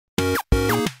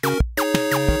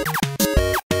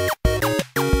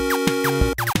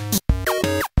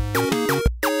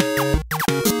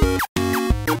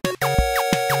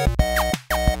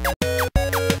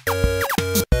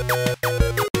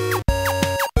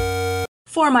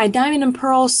For my Diamond and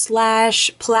Pearl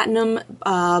 / Platinum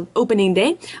opening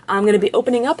day, I'm going to be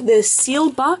opening up this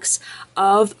sealed box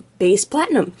of base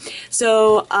Platinum.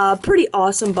 So, pretty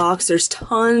awesome box. There's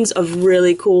tons of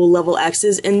really cool level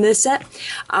X's in this set.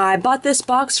 I bought this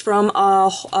box from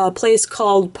a place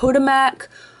called Potomac.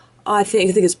 I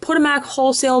think it's Potomac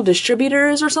Wholesale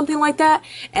Distributors or something like that,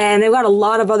 and they've got a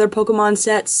lot of other Pokemon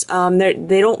sets.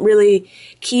 They don't really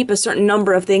keep a certain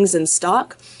number of things in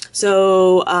stock,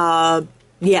 so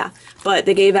yeah, but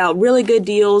they gave out really good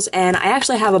deals, and I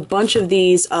actually have a bunch of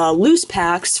these loose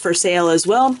packs for sale as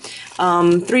well.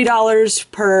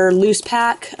 $3 per loose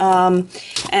pack, and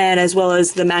as well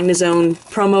as the Magnezone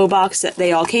promo box that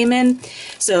they all came in.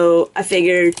 So I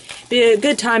figured it'd be a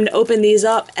good time to open these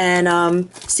up and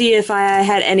see if I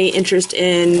had any interest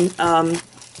in,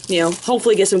 you know,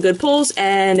 hopefully get some good pulls,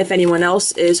 and if anyone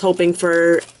else is hoping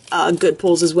for good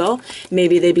pulls as well,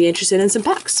 maybe they'd be interested in some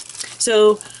packs.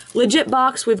 So, legit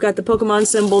box, we've got the Pokemon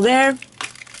symbol there,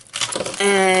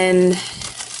 and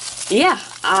yeah,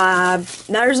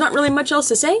 there's not really much else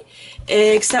to say,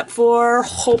 except for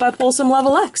hope I pull some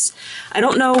level X. I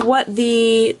don't know what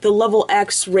the level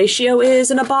X ratio is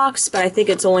in a box, but I think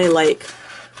it's only like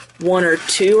 1 or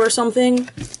 2 or something,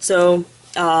 so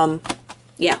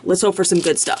yeah, let's hope for some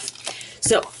good stuff.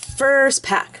 So, first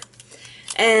pack.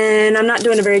 And I'm not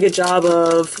doing a very good job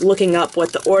of looking up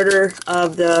what the order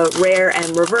of the rare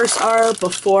and reverse are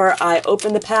before I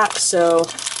open the pack, so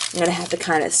I'm going to have to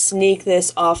kind of sneak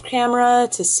this off camera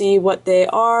to see what they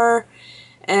are.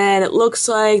 And it looks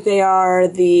like they are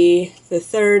the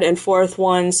third and fourth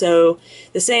one, so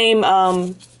the same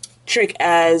trick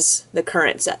as the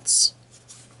current sets.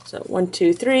 So 1,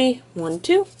 2, 3, 1,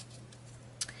 2.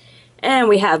 And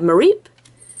we have Mareep,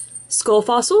 Skull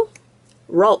Fossil,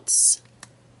 Ralts,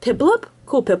 Piplup,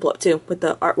 cool Piplup too, with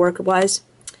the artwork wise,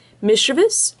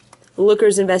 Mischievous,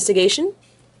 Looker's Investigation,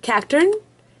 Cacturn,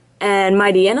 and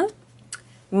Mightyena.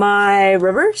 My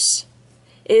reverse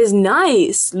is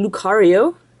nice,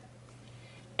 Lucario,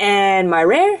 and my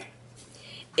rare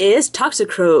is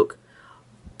Toxicroak.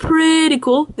 Pretty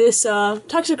cool. This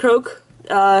Toxicroak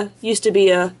used to be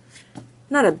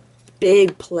not a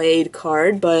big played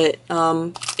card, but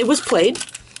it was played.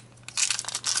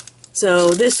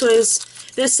 So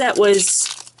this set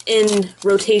was in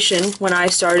rotation when I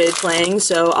started playing,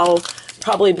 so I'll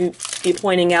probably be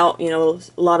pointing out, you know,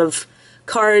 a lot of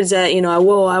cards that, you know,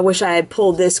 whoa, I wish I had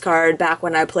pulled this card back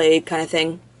when I played, kind of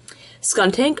thing.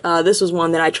 Skuntank, this was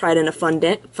one that I tried in a fun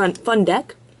deck.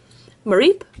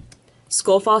 Mareep,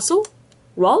 Skull Fossil,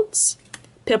 Ralts,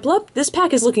 Piplup. This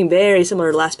pack is looking very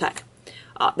similar to last pack.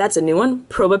 That's a new one.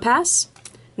 Probopass,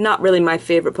 not really my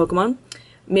favorite Pokemon.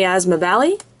 Miasma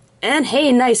Valley. And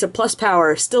hey, nice, a plus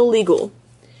power, still legal.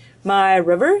 My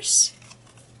reverse,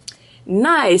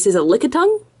 nice, is a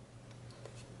Lickitung.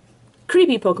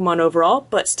 Creepy Pokemon overall,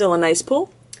 but still a nice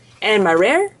pull. And my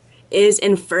rare is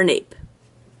Infernape.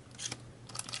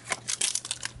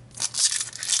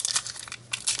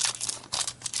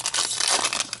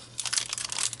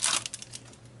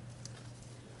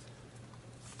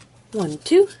 One,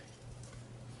 two.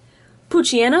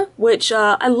 Poochyena, which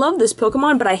I love this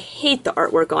Pokemon, but I hate the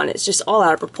artwork on it. It's just all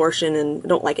out of proportion and I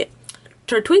don't like it.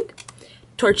 Turtwig,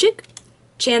 Torchic,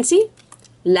 Chansey,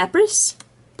 Lapras,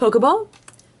 Pokeball,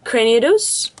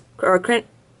 Cranidos, or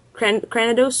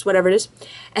Cranidos, whatever it is,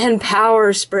 and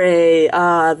Power Spray.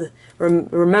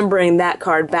 Remembering that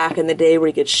card back in the day where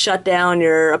you could shut down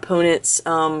your opponent's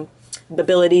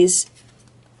abilities,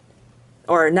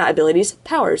 or not abilities,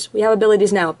 powers. We have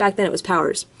abilities now. Back then it was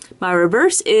powers. My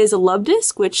reverse is a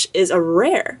Lubdisc, which is a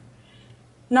rare.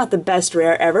 Not the best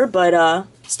rare ever, but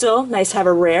still nice to have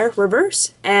a rare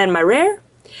reverse. And my rare,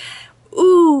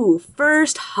 ooh,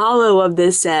 first holo of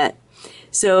this set.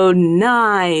 So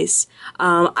nice.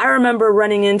 I remember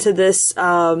running into this,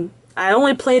 I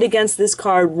only played against this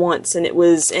card once, and it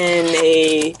was in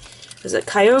was it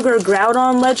Kyogre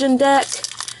Groudon Legend deck?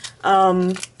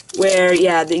 Where,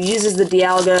 yeah, it uses the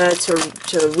Dialga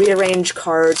to rearrange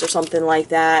cards or something like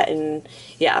that, and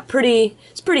yeah,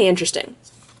 it's pretty interesting.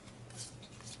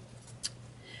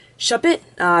 Shuppet,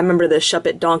 I remember the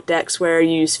Shuppet Donk decks where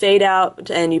you use Fade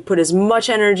Out and you put as much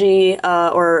energy,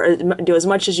 or do as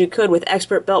much as you could with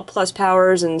Expert Belt plus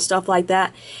powers and stuff like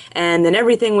that, and then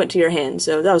everything went to your hand,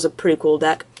 so that was a pretty cool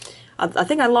deck. I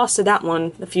think I lost to that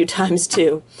one a few times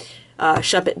too.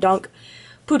 Shuppet Donk,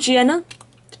 Poochyena,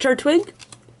 Turtwig,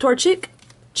 Torchic,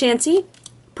 Chansey,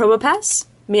 Probopass,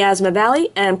 Miasma Valley,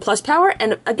 and Plus Power,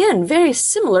 and again, very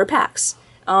similar packs.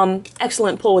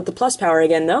 Excellent pull with the Plus Power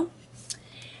again, though.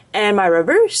 And my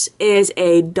reverse is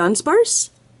a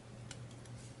Dunsparce.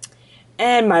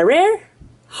 And my rare,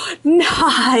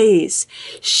 Nice!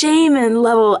 Shaman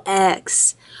level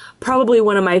X. Probably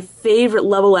one of my favorite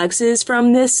level X's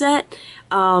from this set.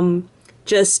 Shaman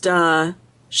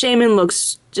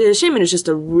Shaman is just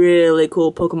a really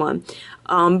cool Pokemon.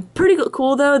 Pretty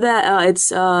cool though that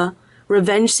it's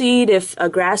Revenge Seed. If a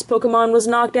grass Pokemon was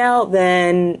knocked out,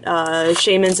 then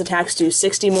Shaman's attacks do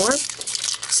 60 more.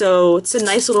 So it's a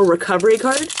nice little recovery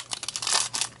card.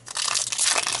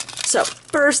 So,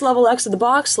 first level X of the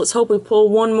box. Let's hope we pull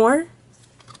one more.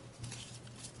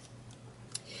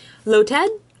 Lotad,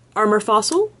 Armor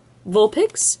Fossil,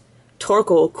 Vulpix,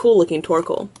 Torkoal, cool looking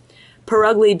Torkoal,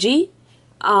 Perugly G.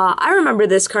 I remember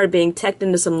this card being teched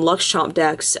into some Lux Chomp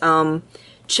decks.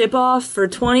 Chip off for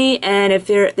 20, and if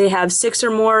they have 6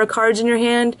 or more cards in your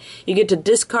hand, you get to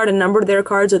discard a number of their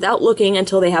cards without looking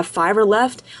until they have 5 or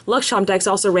left. Lux Chomp decks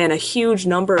also ran a huge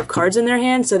number of cards in their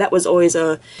hand, so that was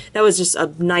just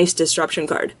a nice disruption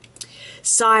card.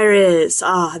 Cyrus,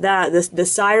 the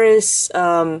Cyrus,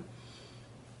 I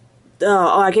can't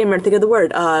remember, think of the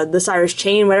word, the Cyrus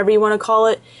chain, whatever you want to call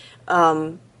it.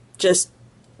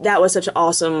 That was such an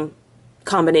awesome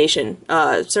combination.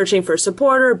 Searching for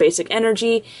supporter, basic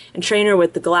energy, and trainer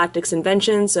with the Galactic's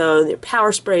invention, so their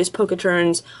power sprays,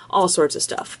 Poketurns, all sorts of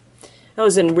stuff. That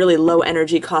was in really low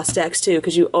energy cost decks too,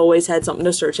 because you always had something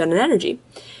to search on an energy.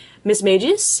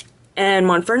 Mismagius and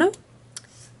Monferno.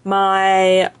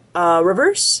 My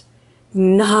reverse,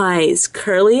 nice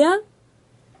Kirlia,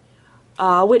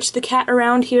 which the cat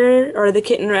around here, or the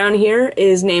kitten around here,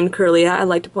 is named Kirlia, I'd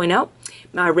like to point out.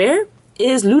 My rare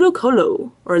is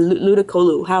Ludicolo, or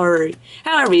Ludicolo, however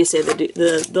you say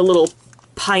the little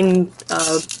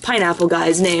pineapple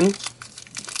guy's name.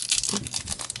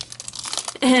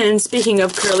 And speaking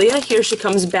of Kirlia, here she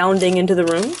comes bounding into the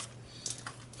room.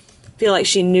 Feel like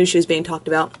she knew she was being talked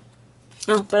about.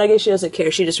 Oh, but I guess she doesn't care.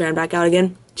 She just ran back out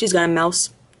again. She's got a mouse.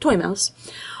 Toy mouse.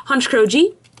 Honchkrow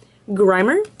G,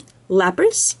 Grimer,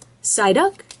 Lapras,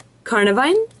 Psyduck,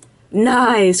 Carnivine.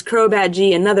 Nice! Crobat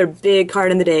G, another big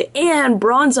card in the day. And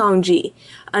Bronzong G,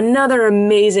 another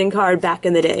amazing card back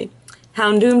in the day.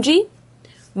 Houndoom G.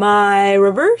 My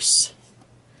reverse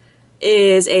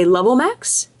is a Level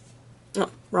Max.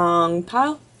 Oh, wrong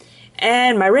pile.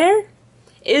 And my rare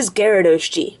is Gyarados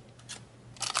G.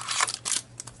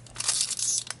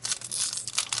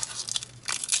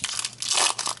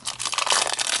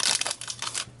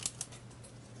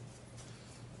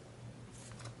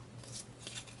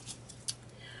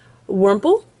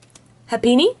 Wurmple,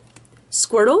 Happiny,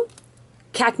 Squirtle,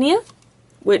 Cacnea,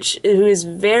 who is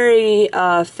very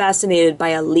fascinated by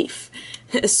a leaf,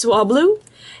 Swablu,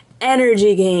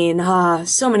 Energy Gain,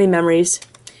 so many memories,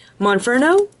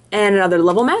 Monferno, and another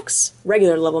Level Max,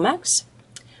 regular Level Max.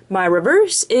 My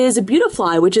reverse is a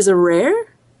Beautifly, which is a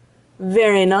rare,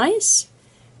 very nice,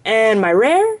 and my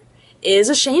rare is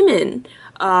a Shaman.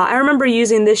 I remember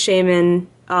using this Shaman,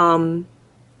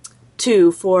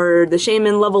 too, for the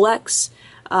Shaman Level X.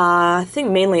 I think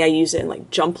mainly I use it in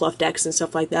like Jumpluff decks and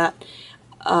stuff like that.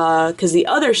 Because the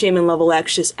other Shaman Level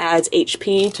X just adds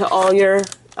HP to all your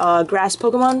grass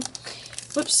Pokemon.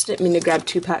 Whoops, didn't mean to grab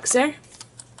 2 packs there.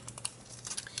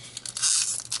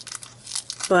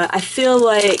 But I feel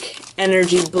like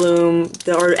Energy Bloom,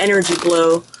 or Energy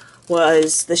Glow,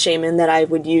 was the Shaman that I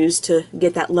would use to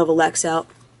get that Level X out.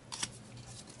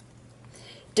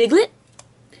 Diglett,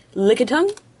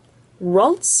 Lickitung,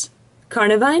 Ralts,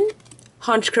 Carnivine,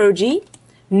 Honchkrow G,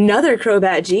 another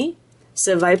Crobat G,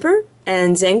 Seviper,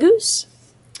 and Zangoose.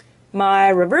 My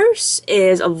reverse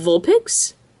is a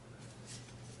Vulpix.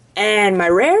 And my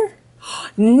rare,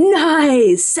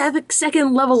 nice!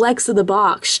 Second Level X of the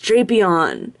box,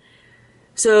 Drapion.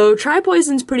 So,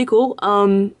 Tri-Poison's pretty cool.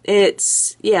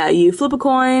 You flip a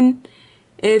coin.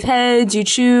 If heads, you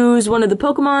choose one of the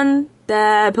Pokemon.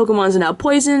 That Pokemon's now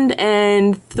poisoned,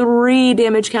 and 3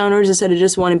 damage counters instead of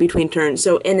just 1 in between turns.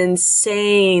 So an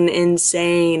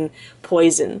insane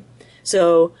poison.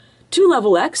 So 2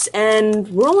 Level X, and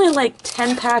we're only like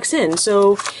 10 packs in,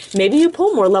 so maybe you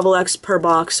pull more Level X per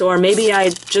box, or maybe I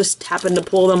just happened to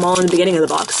pull them all in the beginning of the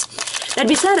box. That'd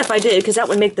be sad if I did, because that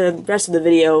would make the rest of the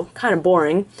video kind of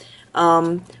boring.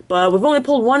 But we've only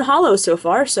pulled 1 holo so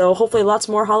far, so hopefully lots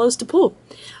more holos to pull.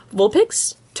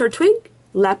 Vulpix, Turtwig,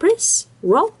 Lapras,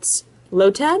 Ralts,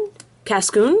 Lotad,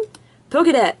 Cascoon,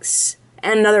 Pokedex,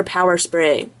 and another Power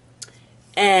Spray.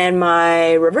 And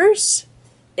my reverse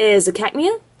is a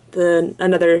Cacnea,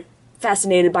 another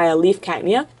fascinated by a leaf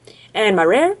Cacnea, and my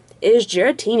rare is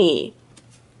Giratini.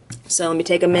 So let me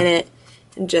take a minute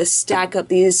and just stack up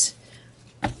these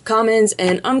commons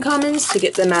and uncommons to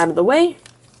get them out of the way.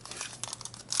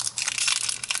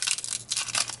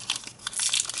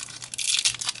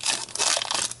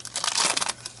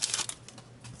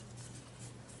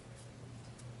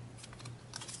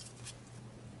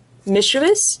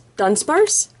 Mischievous,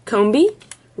 Dunsparce, Combee,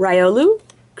 Riolu,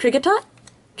 Kricketot,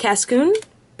 Cascoon,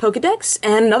 Pokedex,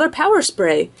 and another Power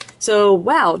Spray. So,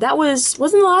 wow, that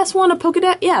wasn't the last one a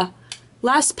Pokedex? Yeah.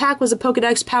 Last pack was a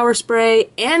Pokedex, Power Spray,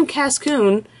 and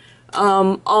Cascoon,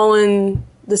 all in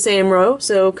the same row.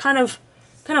 So, kind of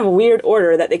a weird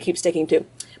order that they keep sticking to.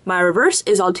 My reverse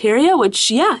is Altaria,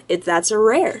 which, yeah, that's a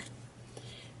rare.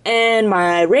 And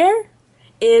my rare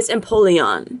is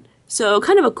Empoleon. So,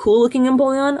 kind of a cool looking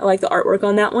Empoleon. I like the artwork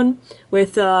on that one.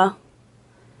 With, I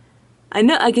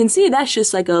can see that's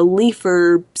just like a leaf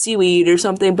or seaweed or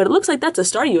something, but it looks like that's a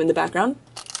Staryu in the background.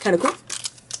 Kind of cool.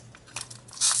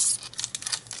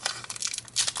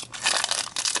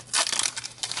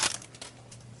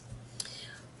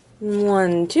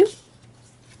 One, two.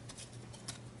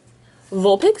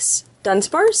 Vulpix,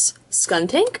 Dunsparce,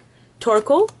 Skuntank,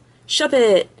 Torkoal,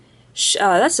 Shuppet.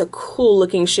 That's a cool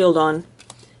looking Shieldon.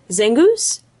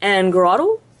 Zangoose and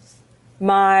Grotle.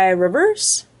 My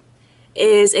reverse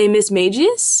is a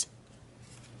Mismagius.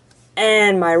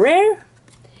 And my rare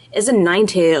is a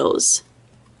Ninetales.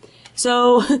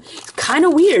 So, kind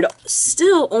of weird.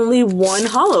 Still only one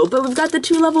holo, but we've got the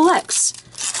 2 level X.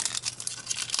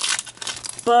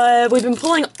 But we've been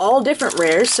pulling all different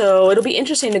rares, so it'll be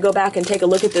interesting to go back and take a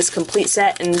look at this complete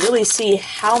set and really see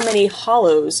how many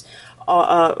holos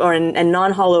and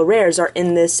non-holo rares are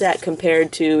in this set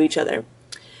compared to each other.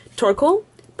 Torkoal,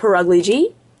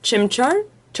 Purugly-G, Chimchar,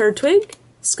 Turtwig,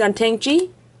 Skuntank-G,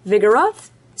 Vigoroth,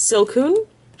 Silcoon,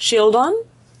 Shieldon.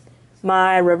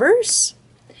 My reverse.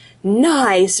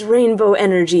 Nice! Rainbow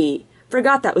Energy!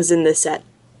 Forgot that was in this set.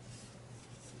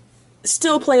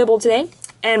 Still playable today.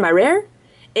 And my rare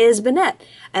is Banette.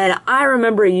 And I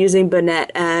remember using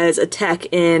Banette as a tech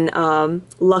in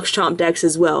Lux Chomp decks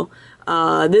as well.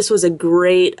 This was a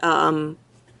great, what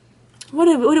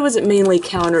was it mainly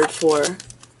countered for?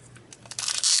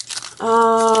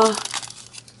 I'm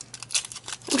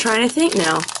trying to think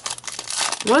now.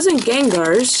 It wasn't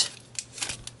Gengar's.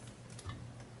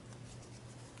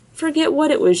 Forget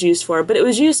what it was used for, but it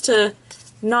was used to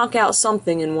knock out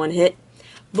something in one hit.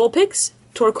 Vulpix,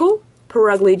 Torkoal,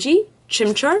 Purugly-G,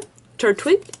 Chimchar,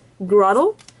 Turtwig,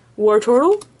 Grotle,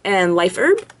 Wartortle, and Life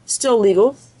Herb, still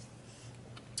legal.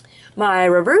 My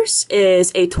reverse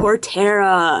is a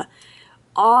Torterra.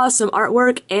 Awesome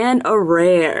artwork and a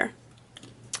rare.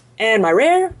 And my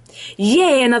rare,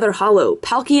 yay, another holo,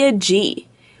 Palkia G.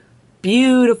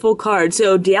 Beautiful card.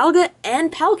 So Dialga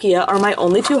and Palkia are my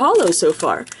only 2 holos so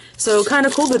far. So kind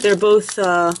of cool that they're both,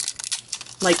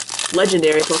 like,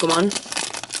 legendary Pokemon.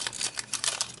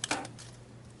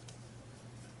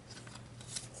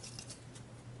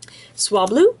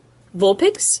 Swablu,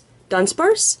 Vulpix,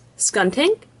 Dunsparce,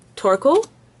 Skuntank, Torkoal,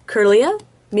 Kirlia,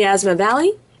 Miasma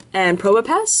Valley, and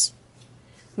Probopass.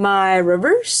 My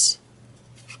reverse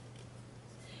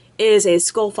is a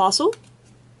Skull Fossil.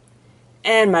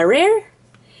 And my rare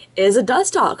is a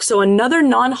Dustox. So another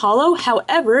non-holo,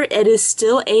 however, it is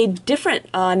still a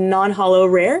different non-holo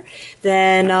rare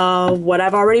than what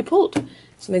I've already pulled. So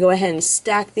let me go ahead and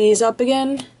stack these up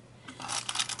again.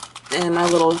 And my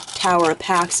little tower of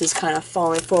packs is kind of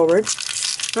falling forward.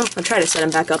 Well, I tried to set them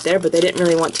back up there, but they didn't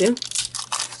really want to.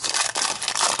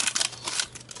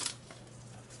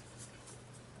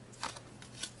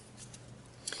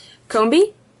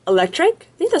 Combee, Electrike,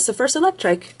 I think that's the first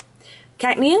Electrike.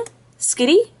 Cacnea,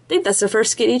 Skitty, I think that's the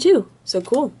first Skitty too. So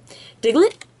cool.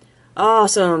 Diglett,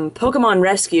 awesome. Pokemon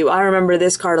Rescue, I remember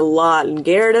this card a lot. And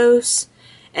Gyarados,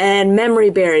 and Memory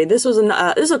Berry. This was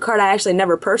a card I actually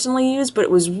never personally used, but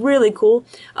it was really cool.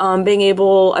 Being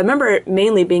able, I remember it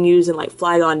mainly being used in like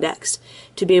Flygon decks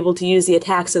to be able to use the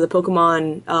attacks of the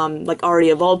Pokemon, like already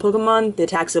evolved Pokemon, the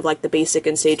attacks of like the basic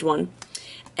and Stage 1.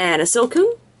 And a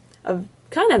Silcoon,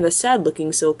 kind of a sad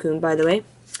looking Silcoon, by the way.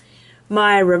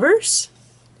 My reverse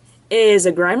is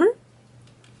a Grimer.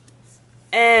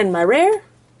 And my rare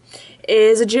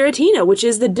is a Giratina, which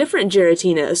is the different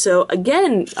Giratina. So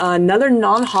again, another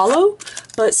non-holo,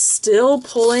 but still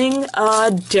pulling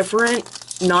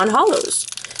different non-holos.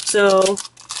 So,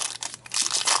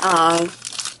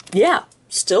 yeah,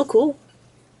 still cool.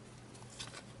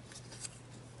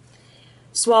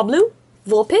 Swablu,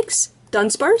 Vulpix,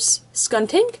 Dunsparce,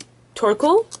 Skuntank,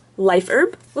 Torkoal, Life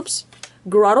Herb, whoops,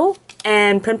 Grotle,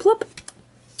 and Prinplup.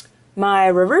 My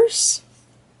reverse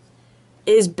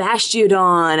is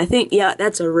Bastiodon. I think, yeah,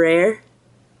 that's a rare.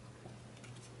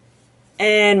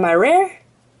 And my rare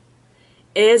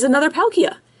is another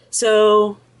Palkia.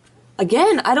 So,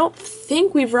 again, I don't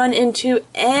think we've run into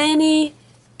any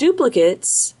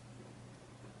duplicates.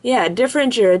 Yeah,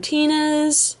 different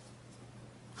Giratinas.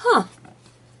 Huh.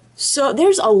 so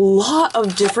there's a lot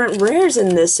of different rares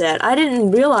in this set. I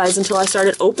didn't realize until I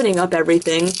started opening up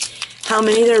everything how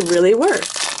many there really were.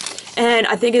 And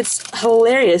I think it's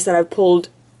hilarious that I've pulled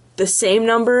the same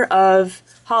number of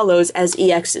holos as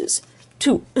EXs.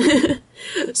 2.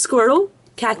 Squirtle,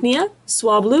 Cacnea,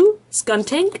 Swablu,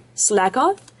 Skuntank,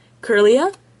 Slackoth,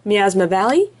 Curlia, Miasma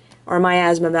Valley, or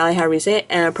Miasma Valley, however you say it,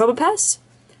 and Probopass.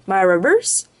 My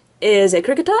reverse is a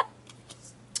Kricketot.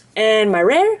 And my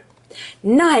rare,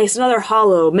 nice, another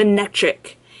holo,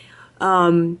 Manectric.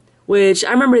 Which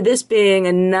I remember this being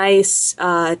a nice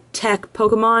tech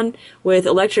Pokemon with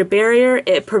Electric Barrier.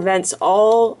 It prevents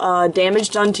all damage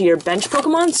done to your bench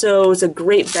Pokemon, so it's a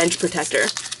great bench protector.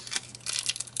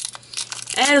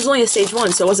 And it was only a stage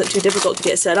 1, so it wasn't too difficult to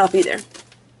get set up either.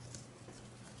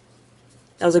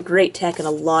 That was a great tech in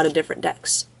a lot of different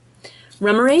decks.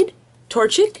 Remoraid,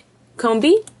 Torchic,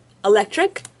 Combee,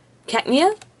 Electric,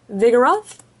 Cacnea,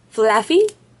 Vigoroth, Flaffy,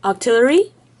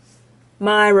 Octillery.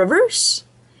 My reverse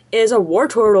is a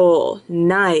Wartortle.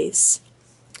 Nice.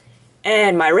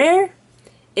 And my rare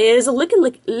is a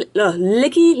Licky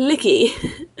Licky.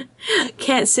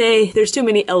 Can't say, there's too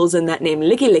many L's in that name.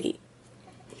 Licky Licky.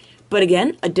 But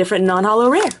again, a different non-holo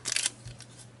rare.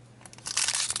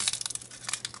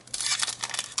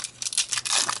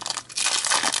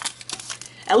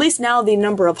 At least now the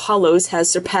number of holos has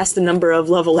surpassed the number of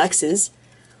level X's.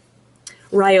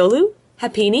 Riolu,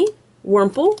 Happiny,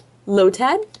 Wurmple,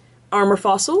 Lotad, Armor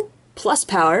Fossil, Plus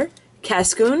Power,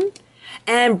 Cascoon,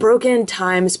 and Broken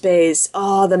Time Space.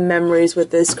 Oh, the memories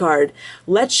with this card.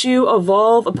 Lets you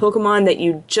evolve a Pokemon that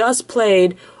you just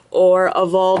played or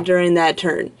evolve during that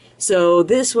turn. So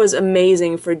this was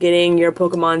amazing for getting your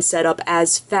Pokemon set up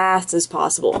as fast as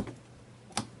possible.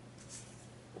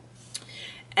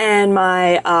 And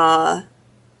my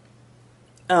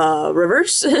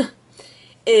reverse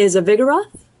is a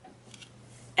Vigoroth.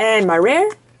 And my rare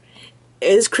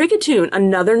is Kricketune,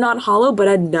 another not holo, but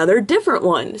another different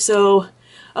one. So,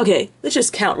 okay, let's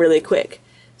just count really quick.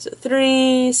 So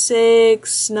 3,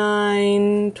 6,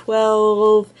 9,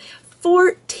 12,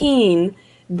 14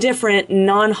 different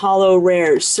non-holo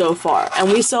rares so far.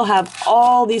 And we still have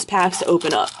all these packs to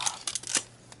open up.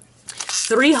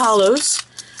 3 holos,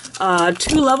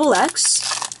 2 level X.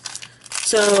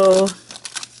 So,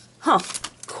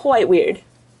 quite weird.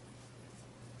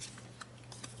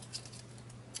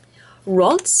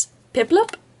 Ralts,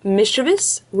 Piplup,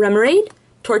 Mischievous, Remoraid,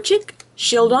 Torchic,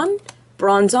 Shieldon,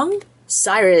 Bronzong,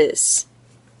 Cyrus.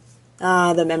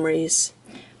 Ah, the memories.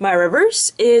 My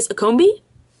reverse is a Combee,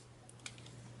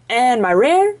 and my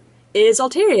rare is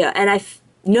Altaria. And I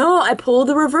pulled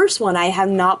the reverse one. I have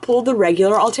not pulled the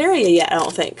regular Altaria yet, I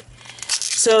don't think.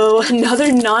 So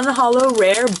another non-holo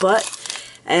rare,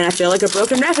 and I feel like a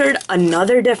broken record,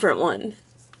 another different one.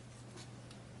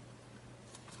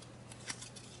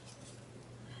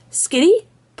 Skitty,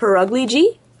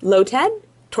 Perugly, Lotad,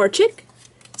 Torchic,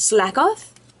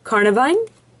 Slackoth, Carnivine,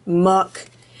 Muck,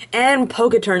 and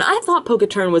Poketurn. I thought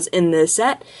Poketurn was in this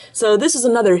set, so this is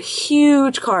another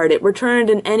huge card. It returned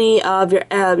in any of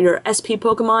your SP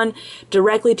Pokemon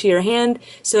directly to your hand.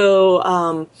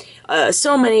 So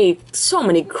so many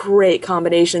great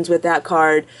combinations with that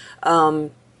card. Garchomp,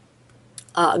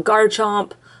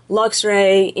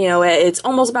 Luxray, it's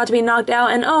almost about to be knocked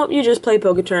out, and oh, you just play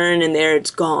Poketurn, and there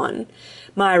it's gone.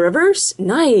 My reverse,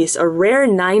 nice, a rare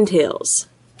Ninetales.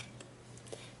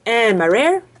 And my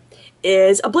rare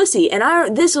is a Blissey,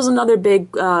 and this was another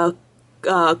big card.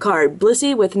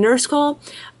 Blissey with Nurse Call.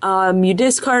 You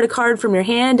discard a card from your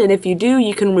hand, and if you do,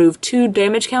 you can remove 2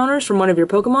 damage counters from one of your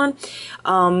Pokemon.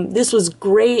 This was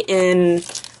great in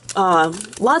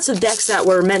lots of decks that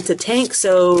were meant to tank,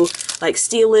 so like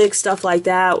Steelix, stuff like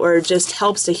that, where it just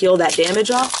helps to heal that damage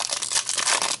off.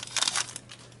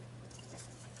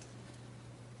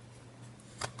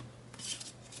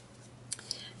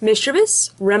 Mischievous,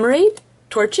 Remoraid,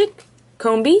 Torchic,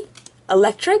 Combee,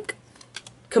 Electric,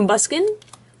 Combuskin,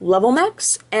 Level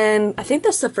Max, and I think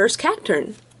that's the first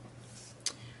Cacturn.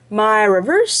 My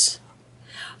reverse,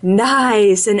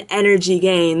 nice, an Energy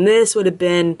Gain. This would have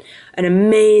been an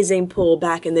amazing pull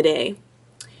back in the day.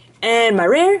 And my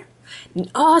rare,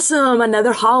 awesome,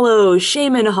 another holo,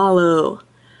 Shaman holo.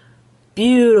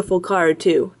 Beautiful card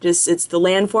too. It's the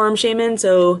landform Shaman,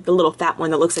 so the little fat one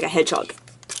that looks like a hedgehog.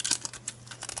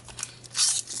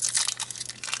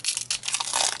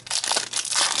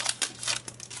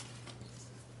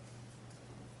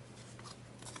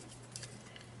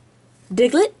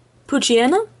 Diglett,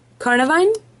 Poochyena,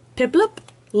 Carnivine, Piplup,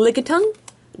 Lickitung,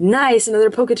 nice,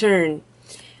 another Poketurn.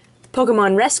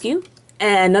 Pokemon Rescue,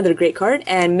 another great card,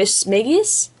 and Miss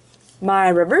Magius. My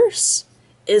reverse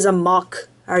is a Mach.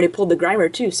 I already pulled the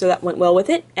Grimer too, so that went well with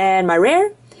it. And my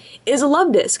rare is a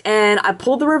Love Disc, and I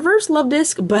pulled the reverse Love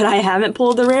Disc, but I haven't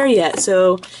pulled the rare yet,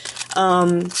 so,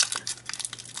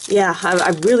 yeah,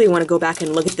 I really want to go back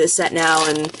and look at this set now,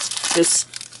 and just,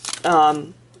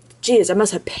 geez, I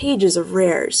must have pages of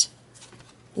rares.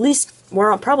 At least,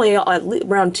 we're probably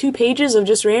around 2 pages of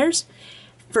just rares.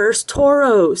 First,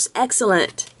 Tauros,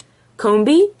 excellent.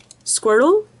 Combee,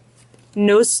 Squirtle,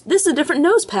 Nose, this is a different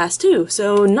Nose Pass too,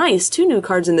 so nice, 2 new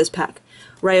cards in this pack.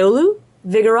 Riolu,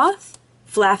 Vigoroth,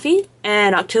 Flaffy,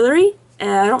 and Octillery,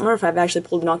 and I don't remember if I've actually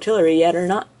pulled an Octillery yet or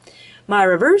not. My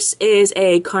reverse is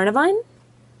a Carnivine,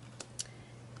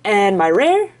 and my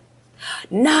rare,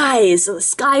 nice,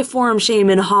 Skyform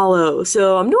Shaman Hollow.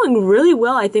 So I'm doing really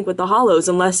well, I think, with the hollows,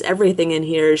 unless everything in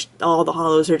here, all the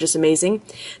hollows are just amazing.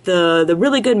 The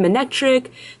really good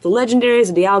Manectric, the legendaries,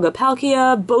 the Dialga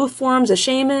Palkia, both forms of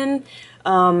Shaman.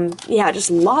 Yeah, just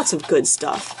lots of good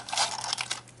stuff.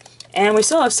 And we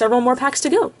still have several more packs to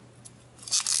go.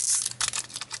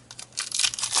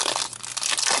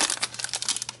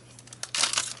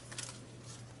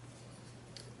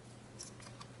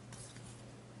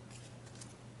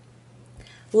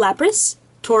 Lapras,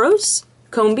 Tauros,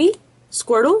 Combee,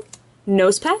 Squirtle,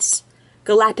 Nosepass,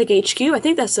 Galactic HQ. I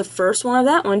think that's the first one of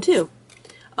that one too,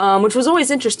 which was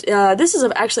always interesting. This is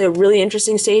actually a really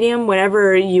interesting stadium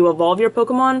whenever you evolve your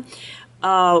Pokemon,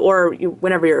 or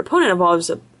whenever your opponent evolves.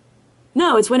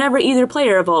 No, it's whenever either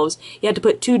player evolves. You have to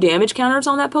put 2 damage counters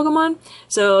on that Pokemon.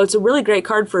 So it's a really great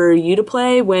card for you to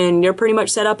play when you're pretty much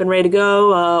set up and ready to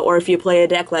go, or if you play a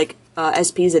deck like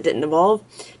SPs that didn't evolve,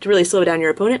 to really slow down your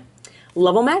opponent.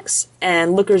 Level Max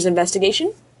and Looker's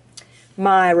Investigation.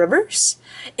 My reverse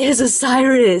is a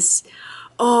Cyrus.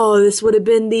 Oh, this would have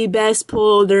been the best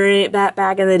pull during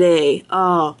back in the day.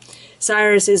 Oh,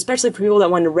 Cyrus, especially for people that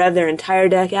wanted to rev their entire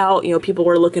deck out. You know, people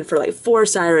were looking for like 4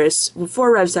 Cyrus,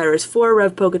 4 Rev Cyrus, 4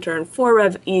 Rev Poketurn, 4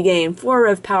 Rev E-Gain, 4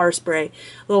 Rev Power Spray,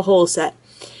 the whole set.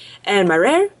 And my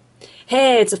rare,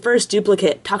 hey, it's the first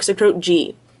duplicate, Toxicroak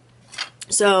G.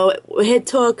 So it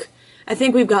took, I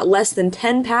think we've got less than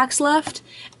 10 packs left,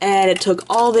 and it took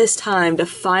all this time to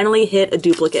finally hit a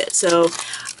duplicate. So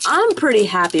I'm pretty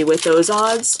happy with those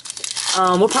odds.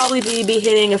 We'll probably be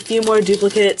hitting a few more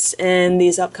duplicates in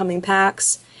these upcoming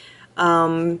packs.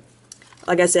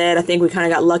 Like I said, I think we kind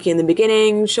of got lucky in the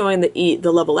beginning, showing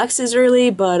the level X's early,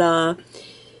 but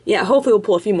yeah, hopefully we'll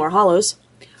pull a few more hollows.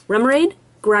 Remoraid,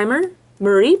 Grimer,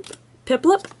 Mareep,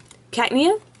 Piplup,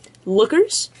 Cacnea,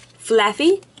 Lookers,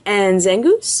 Flaffy, and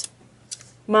Zangoose.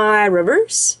 My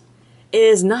reverse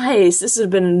is nice. This has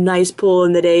been a nice pull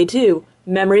in the day too.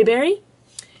 Memory Berry.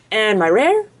 And my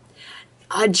rare,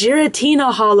 a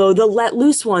Giratina Hollow, the Let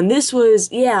Loose one. This was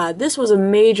a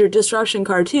major disruption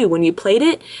card too. When you played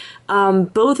it,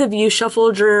 both of you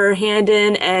shuffled your hand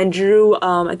in and drew,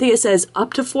 I think it says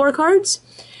up to 4 cards.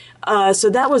 So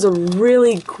that was a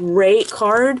really great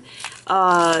card.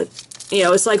 You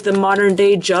know, it's like the modern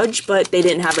day Judge, but they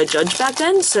didn't have a Judge back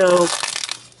then, so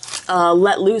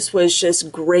Let Loose was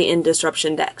just great in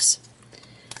disruption decks.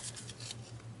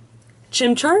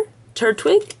 Chimchar,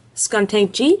 Turtwig,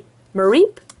 Skuntank G,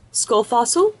 Mareep,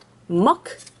 Skullfossil,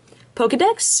 Muck,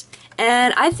 Pokedex,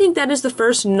 and I think that is the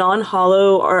first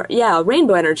non-hollow, or yeah,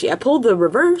 Rainbow Energy. I pulled the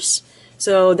reverse,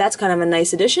 so that's kind of a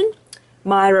nice addition.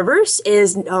 My reverse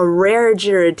is a rare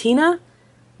Giratina,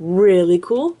 really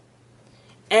cool.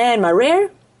 And my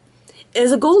rare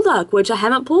is a Golduck, which I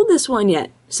haven't pulled this one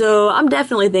yet. So I'm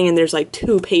definitely thinking there's like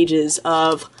 2 pages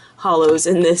of hollows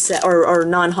in this set, or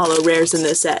non-hollow rares in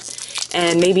this set.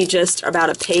 And maybe just about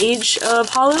a page of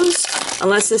hollows,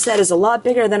 unless this set is a lot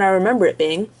bigger than I remember it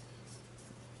being.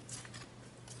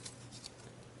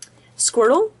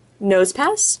 Squirtle,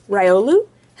 Nosepass, Riolu,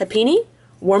 Happiny,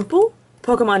 Wurmple,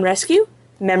 Pokemon Rescue,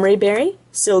 Memory Berry,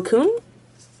 Silcoon.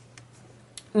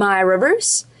 My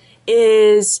reverse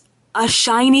is a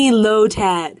shiny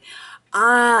Lotad.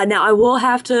 Now I will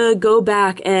have to go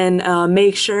back and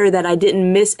make sure that I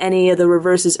didn't miss any of the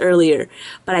reverses earlier,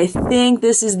 but I think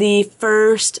this is the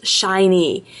first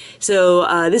shiny.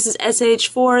 So this is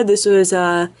SH4. This was,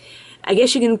 I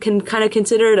guess you can kind of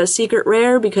consider it a secret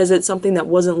rare because it's something that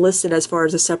wasn't listed as far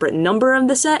as a separate number of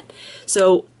the set.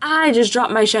 So I just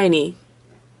dropped my shiny.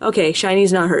 Okay,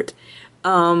 shiny's not hurt.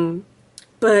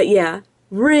 But yeah.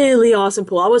 Really awesome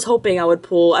pull. I was hoping I would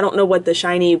pull, I don't know what the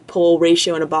shiny pull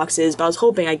ratio in a box is, but I was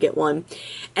hoping I'd get one.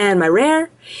 And my rare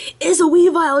is a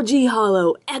Weavile G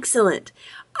Hollow. Excellent.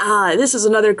 This is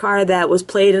another card that was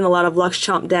played in a lot of Lux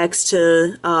Chomp decks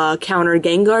to counter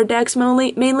Gengar decks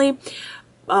mainly.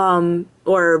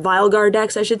 Or Vilegar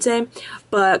decks, I should say.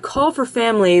 But Call for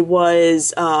Family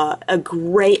was a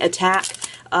great attack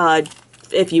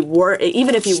if you were,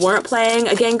 even if you weren't playing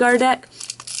a Gengar deck,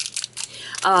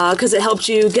 because it helped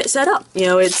you get set up. You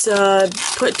know, it's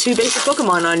put 2 basic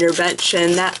Pokemon on your bench,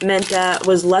 and that meant that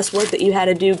was less work that you had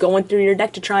to do going through your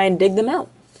deck to try and dig them out.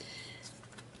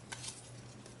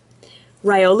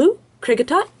 Riolu,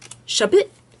 Kricketot, Shuppet,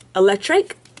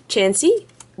 Electrike, Chansey,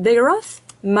 Vigoroth,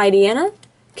 Mightyena,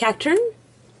 Cacturn,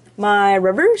 my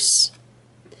reverse,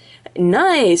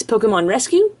 nice, Pokemon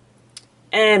Rescue,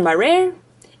 and my rare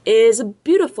is a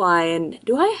Beautifly. And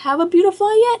do I have a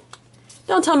Beautifly yet?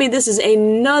 Don't tell me this is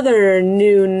another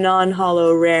new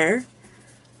non-holo rare.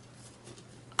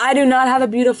 I do not have a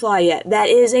Beautifly yet. That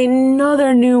is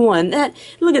another new one.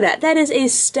 Look at that. That is a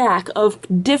stack of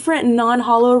different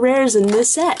non-holo rares in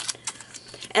this set.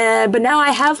 But now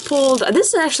I have pulled,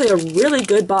 this is actually a really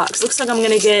good box. Looks like I'm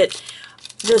going to get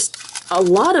just a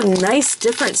lot of nice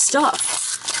different stuff.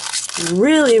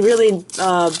 Really, really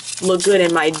look good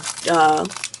in my,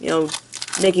 you know,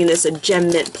 making this a Gem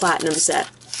Mint Platinum set.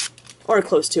 Or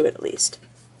close to it, at least.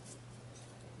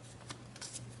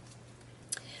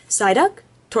 Psyduck,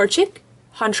 Torchic,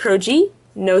 Honchkrow G,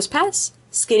 Nosepass,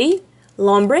 Skitty,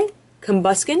 Lombre,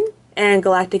 Combuskin, and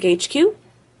Galactic HQ.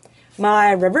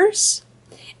 My reverse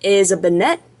is a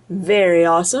Banette. Very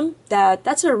awesome.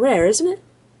 That's a rare, isn't it?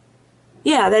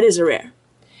 Yeah, that is a rare.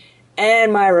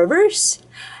 And my reverse,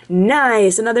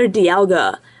 nice, another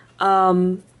Dialga.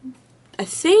 I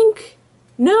think,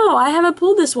 no, I haven't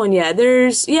pulled this one yet.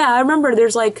 I remember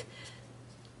there's like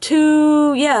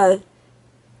 2, yeah.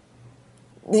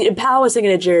 Pal was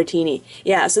thinking of Giratini.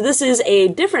 Yeah, so this is a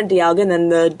different Dialga than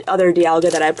the other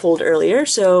Dialga that I pulled earlier,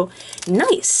 so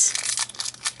nice.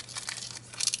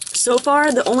 So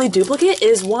far, the only duplicate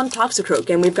is 1 Toxicroak,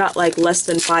 and we've got like less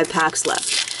than 5 packs left.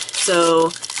 So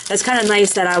that's kind of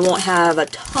nice that I won't have a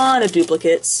ton of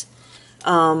duplicates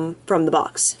from the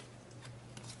box.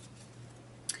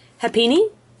 Happiny,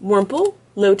 Wurmple,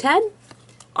 Lotad,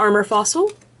 Armor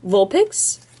Fossil,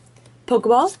 Vulpix,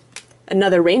 Pokeball,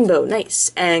 another Rainbow,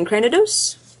 nice, and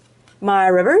Cranidos. My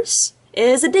reverse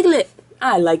is a Diglett.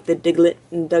 I like the Diglett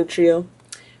and Dugtrio.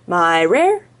 My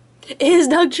rare is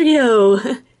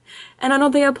Dugtrio. And I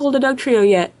don't think I pulled a Dugtrio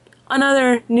yet.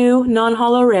 Another new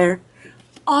non-holo rare.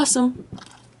 Awesome.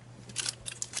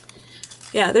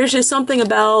 Yeah, there's just something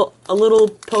about a little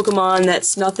Pokemon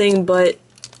that's nothing but,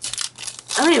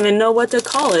 I don't even know what to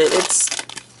call it.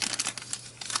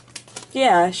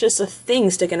 Yeah, it's just a thing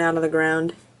sticking out of the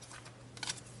ground.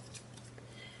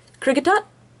 Kricketot,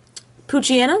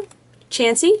 Poochyena,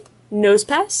 Chansey,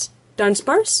 Nosepass,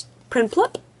 Dunsparce,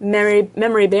 Prinplup,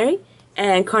 Memory Berry,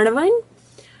 and Carnivine.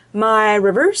 My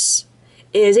reverse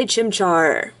is a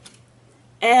Chimchar.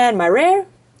 And my rare,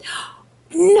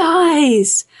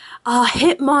 nice! A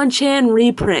Hitmonchan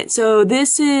reprint. So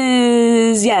this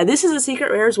is a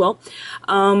secret rare as well.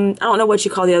 I don't know what you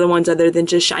call the other ones other than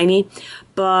just shiny.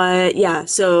 But yeah,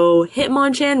 so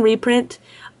Hitmonchan reprint,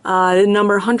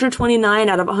 number 129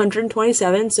 out of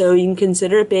 127, so you can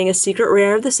consider it being a secret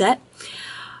rare of the set.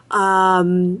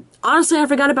 Honestly, I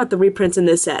forgot about the reprints in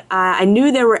this set. I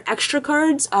knew there were extra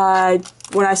cards.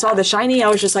 When I saw the shiny, I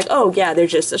was just like, oh yeah, they're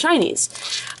just the shinies.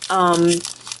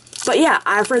 But yeah,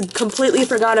 I completely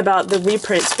forgot about the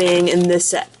reprints being in this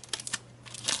set.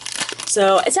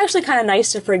 So it's actually kind of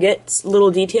nice to forget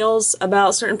little details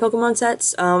about certain Pokemon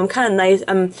sets.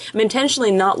 I'm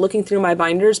intentionally not looking through my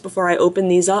binders before I open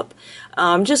these up,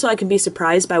 just so I can be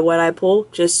surprised by what I pull.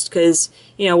 Just because,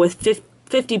 you know, with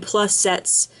 50 plus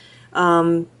sets,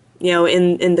 you know,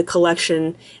 in the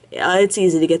collection, it's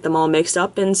easy to get them all mixed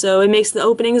up, and so it makes the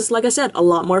openings, like I said, a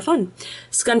lot more fun.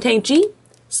 Skuntank G,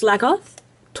 Slackoth,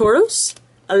 Tauros,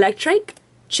 Electrike,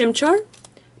 Chimchar,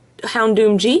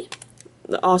 Houndoom G,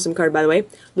 awesome card by the way,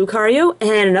 Lucario,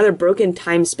 and another Broken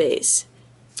Time Space.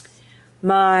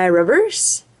 My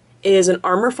reverse is an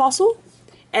Armor Fossil,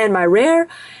 and my rare,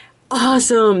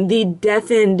 awesome, the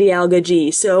Deafen Dialga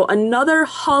G. So another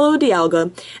holo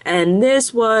Dialga, and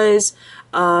this was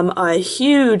a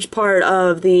huge part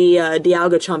of the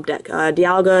Dialga Chump deck.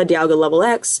 Dialga level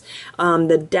X,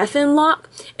 the Deafen lock,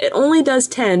 it only does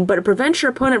 10, but it prevents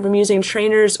your opponent from using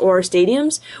trainers or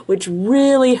stadiums, which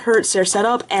really hurts their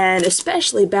setup, and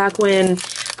especially back when,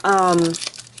 I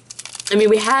mean,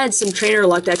 we had some trainer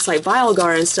luck decks like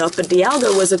Vilegar and stuff, but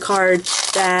Dialga was a card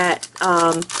that,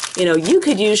 you know, you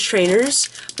could use trainers,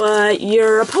 but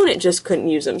your opponent just couldn't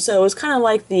use them. So it was kind of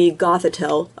like the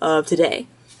Gothitelle of today.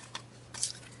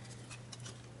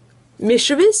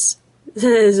 Mischievous, this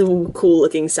is a cool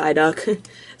looking Psyduck.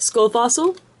 Skull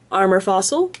Fossil, Armor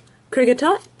Fossil,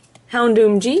 Kricketot,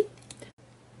 Houndoom G,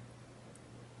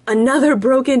 another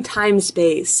Broken Time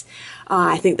Space.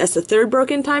 I think that's the third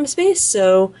Broken Time Space,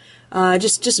 so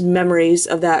Just memories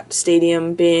of that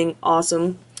stadium being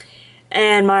awesome.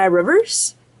 And my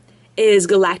reverse is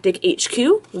Galactic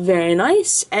HQ, very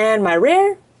nice. And my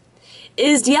rare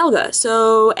is Dialga.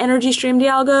 So Energy Stream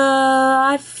Dialga,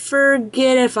 I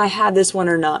forget if I have this one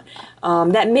or not.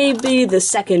 That may be the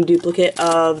second duplicate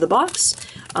of the box,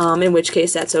 in which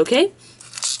case that's okay.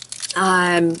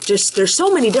 There's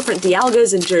so many different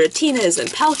Dialgas and Giratinas and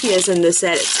Palkias in this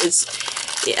set.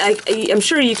 I'm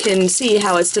sure you can see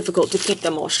how it's difficult to keep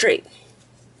them all straight.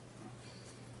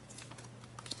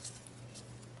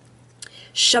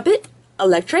 Shuppet,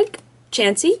 Electric,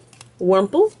 Chansey,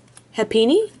 Wurmple,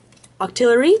 Happiny,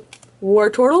 Octillery,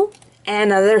 Wartortle,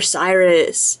 and another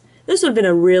Cyrus. This would have been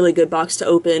a really good box to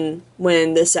open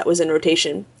when this set was in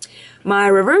rotation. My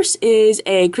reverse is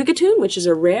a Kricketune, which is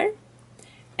a rare.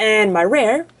 And my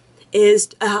rare is,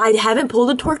 I haven't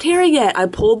pulled a Torterra yet. I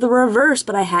pulled the reverse,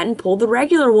 but I hadn't pulled the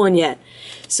regular one yet.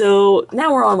 So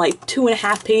now we're on like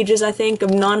 2.5 pages, I think,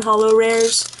 of non-holo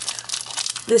rares.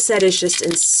 This set is just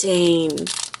insane.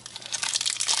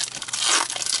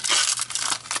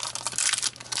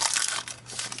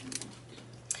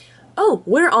 Oh,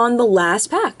 we're on the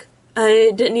last pack.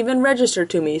 It didn't even register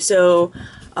to me, so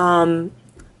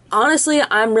honestly,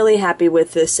 I'm really happy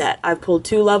with this set. I've pulled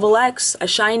 2 Level X, a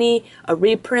shiny, a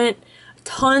reprint,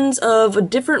 tons of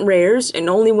different rares, and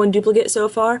only 1 duplicate so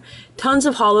far, tons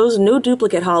of holos, no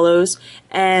duplicate holos,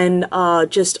 and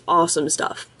just awesome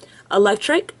stuff.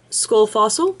 Electric, Skull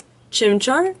Fossil,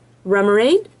 Chimchar,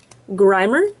 Remoraid,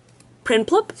 Grimer,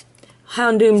 Prinplup,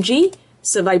 Houndoom G,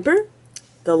 Seviper.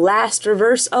 The last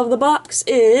reverse of the box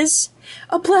is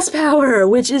a Plus Power,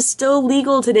 which is still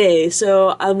legal today, so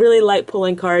I really like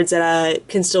pulling cards that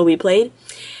can still be played.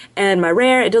 And my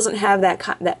rare, it doesn't have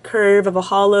that curve of a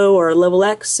holo or a level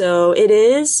X, so it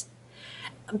is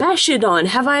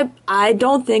Bastiodon. I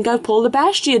don't think I've pulled a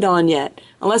Bastiodon yet,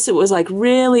 unless it was like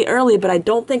really early, but I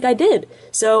don't think I did.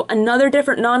 So another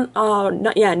different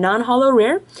non-holo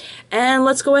rare. And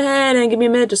let's go ahead and give me a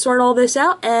minute to sort all this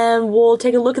out, and we'll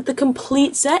take a look at the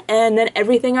complete set and then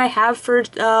everything I have for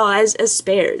as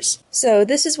spares. So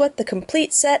this is what the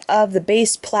complete set of the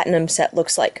base platinum set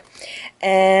looks like.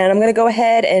 And I'm going to go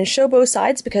ahead and show both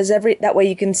sides because that way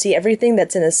you can see everything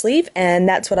that's in a sleeve, and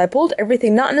that's what I pulled.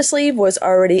 Everything not in a sleeve was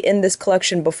already in this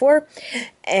collection before,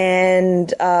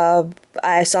 and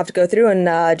I still have to go through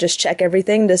and just check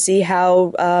everything to see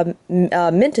how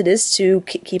mint it is to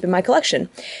keep in my collection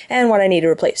and what I need to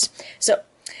replace. So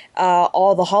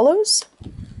all the holos,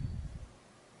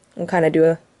 I'll kind of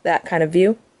do that kind of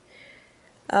view.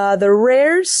 The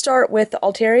rares start with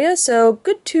Altaria, so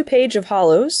good 2-page of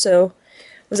holos, so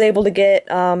was able to get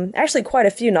actually quite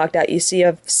a few knocked out. You see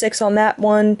of 6 on that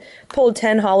one, pulled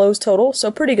 10 holos total, so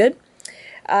pretty good.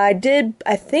 I did,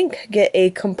 I think, get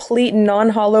a complete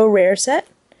non-holo rare set,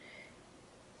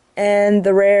 and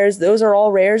the rares, those are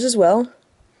all rares as well.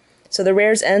 So the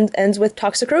rares ends with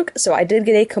Toxicroak, so I did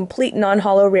get a complete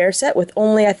non-holo rare set with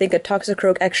only, I think, a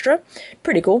Toxicroak extra.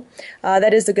 Pretty cool.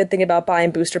 That is the good thing about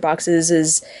buying booster boxes,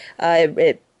 is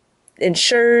it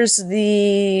ensures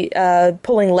the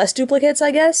pulling less duplicates,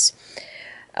 I guess.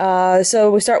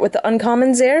 So we start with the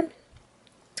uncommons there,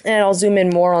 and I'll zoom in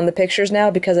more on the pictures now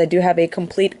because I do have a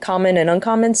complete common and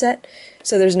uncommon set,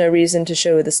 so there's no reason to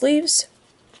show the sleeves.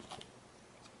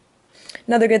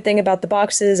 Another good thing about the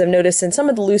boxes, I've noticed in some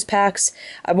of the loose packs,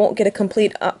 I won't get a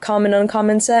complete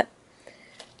common-uncommon set,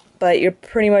 but you're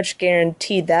pretty much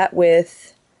guaranteed that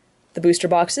with the booster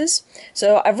boxes.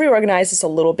 So I've reorganized this a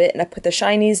little bit, and I put the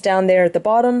shinies down there at the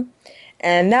bottom,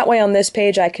 and that way on this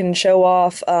page I can show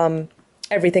off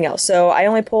everything else. So I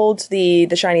only pulled the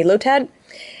shiny Lotad,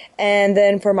 and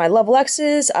then for my level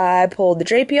X's, I pulled the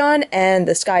Drapion and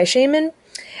the Sky Shaman,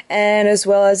 and as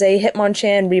well as a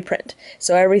Hitmonchan reprint.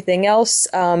 So everything else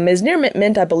is near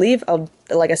mint, I believe.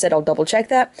 Like I said, I'll double check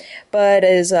that, but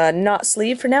is not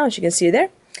sleeved for now, as you can see there.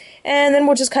 And then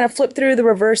we'll just kind of flip through the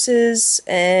reverses,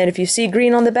 and if you see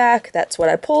green on the back, that's what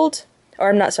I pulled. Or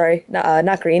I'm not, sorry,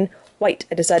 not green, white.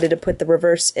 I decided to put the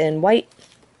reverse in white.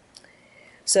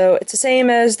 So it's the same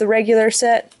as the regular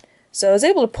set. So I was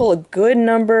able to pull a good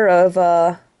number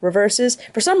of reverses.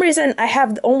 For some reason, I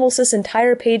have almost this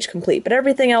entire page complete, but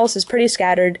everything else is pretty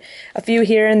scattered. A few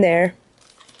here and there.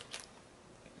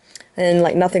 And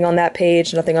like nothing on that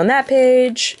page, nothing on that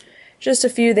page. Just a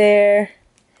few there.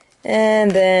 And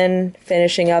then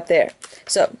finishing up there.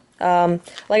 So,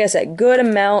 like I said, good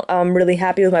amount. I'm really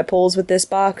happy with my pulls with this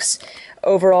box.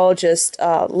 Overall, just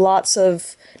lots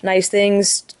of nice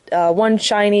things. 1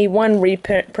 shiny, 1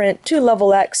 reprint, 2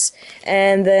 level X,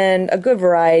 and then a good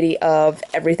variety of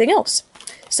everything else.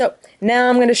 So now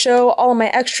I'm going to show all of my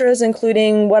extras,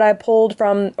 including what I pulled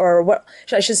from, or what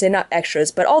I should say, not extras,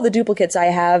 but all the duplicates I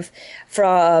have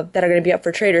that are going to be up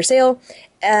for trade or sale,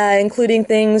 including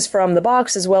things from the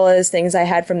box as well as things I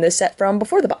had from this set from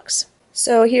before the box.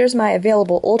 So here's my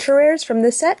available ultra rares from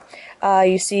this set.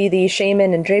 You see the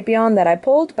Shaman and Drapion that I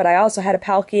pulled, but I also had a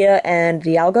Palkia and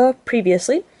Dialga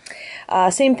previously.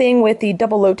 Same thing with the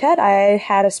double Lotad. I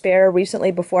had a spare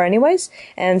recently before anyways,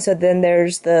 and so then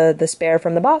there's the spare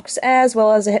from the box, as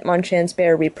well as a Hitmonchan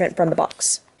spare reprint from the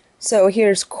box. So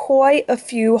here's quite a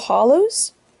few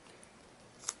holos.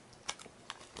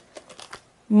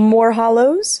 More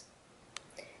holos.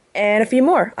 And a few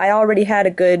more. I already had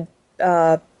a good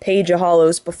page of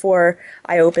holos before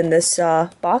I opened this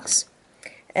box.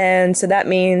 And so that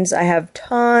means I have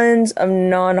tons of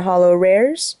non-holo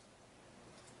rares.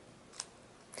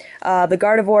 The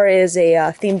Gardevoir is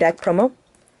a theme deck promo,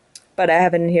 but I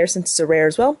have it in here since it's a rare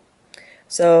as well.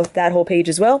 So that whole page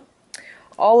as well.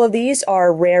 All of these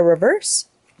are rare reverse.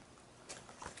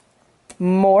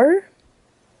 More.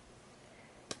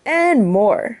 And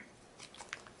more.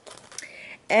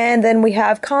 And then we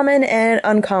have common and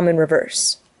uncommon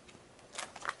reverse.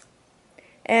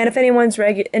 And if anyone's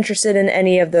interested in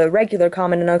any of the regular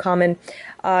common and uncommon,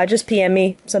 just PM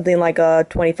me, something like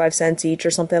 25 cents each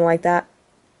or something like that.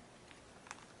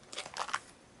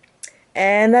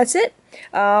 And that's it.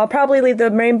 I'll probably leave the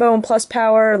Rainbow and Plus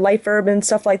Power, Life Herb, and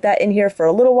stuff like that in here for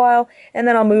a little while, and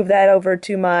then I'll move that over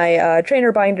to my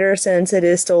trainer binder since it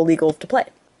is still legal to play.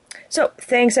 So,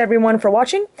 thanks everyone for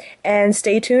watching, and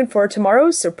stay tuned for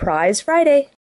tomorrow's Surprise Friday!